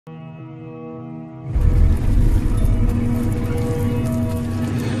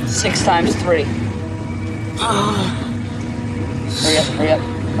6 times 3. Hurry up, hurry up,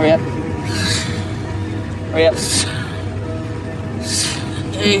 hurry up. Hurry up.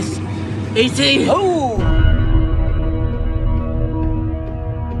 18. Oh!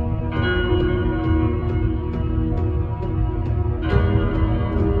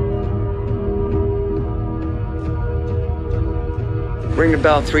 Ring the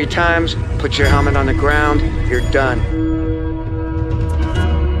bell 3 times, put your helmet on the ground, you're done.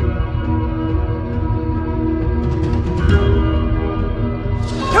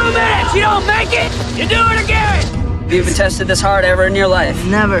 You don't make it, you do it again! Have you been tested this hard ever in your life?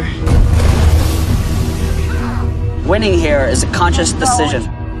 Never. Winning here is a conscious decision.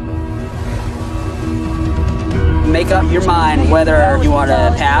 Make up your mind whether you want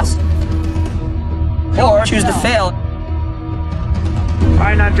to pass or choose to fail. All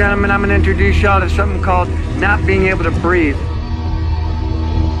right, now, gentlemen, I'm gonna introduce y'all to something called not being able to breathe.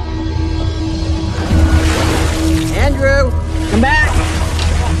 Andrew, come back.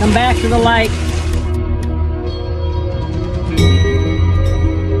 Come back to the light.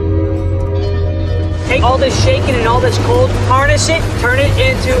 Take all this shaking and all this cold, harness it, turn it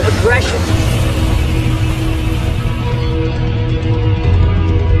into aggression.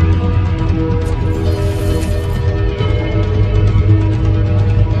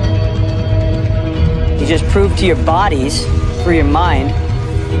 You just prove to your bodies, through your mind,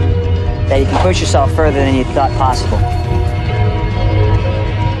 that you can push yourself further than you thought possible.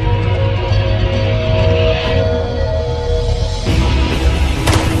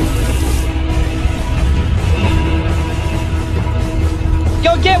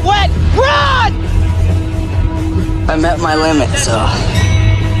 Go get wet! Run! I met my limit, so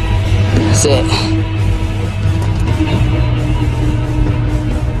that's it.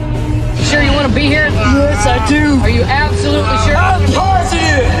 You sure you want to be here? Yes, I do. Are you absolutely sure? I'm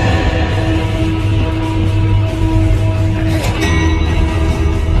positive.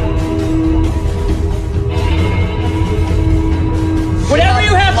 Whatever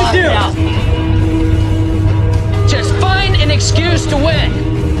you have to do, just find an excuse to win.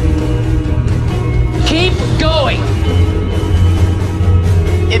 Keep going.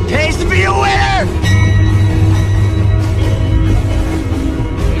 It pays to be a winner!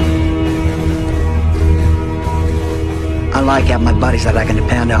 I like having my buddies that I can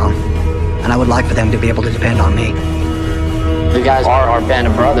depend on, and I would like for them to be able to depend on me. You guys are our band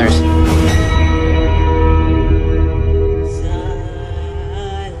of brothers.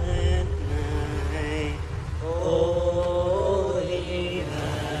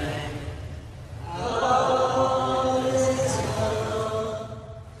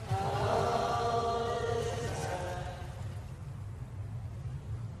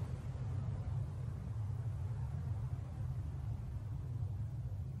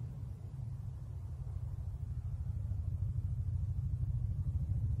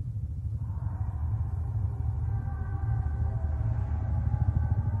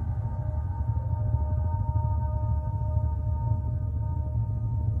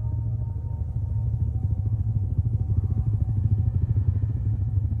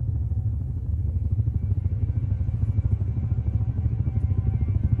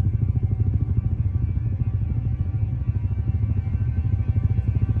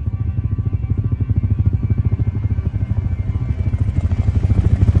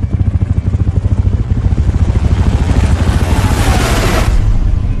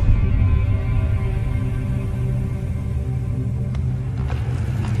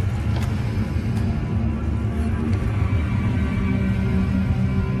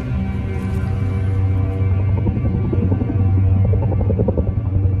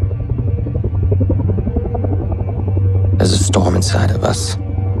 There's a storm inside of us.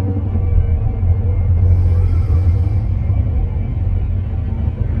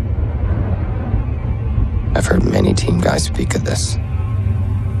 I've heard many team guys speak of this.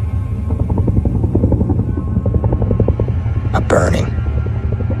 A burning.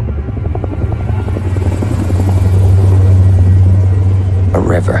 A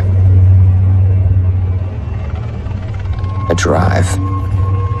river. A drive.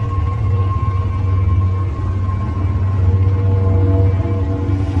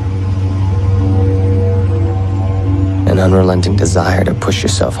 An unrelenting desire to push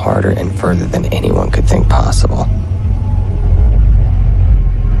yourself harder and further than anyone could think possible.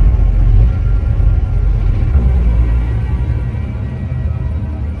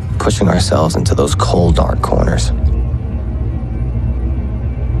 Pushing ourselves into those cold, dark corners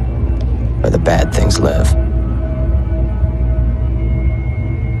where the bad things live,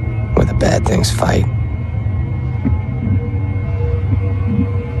 where the bad things fight.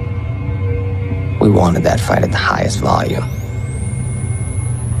 We wanted that fight at the highest volume.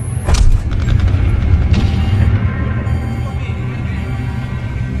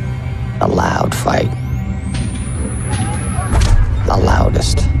 A loud fight. The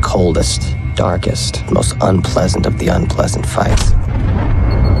loudest, coldest, darkest, most unpleasant of the unpleasant fights.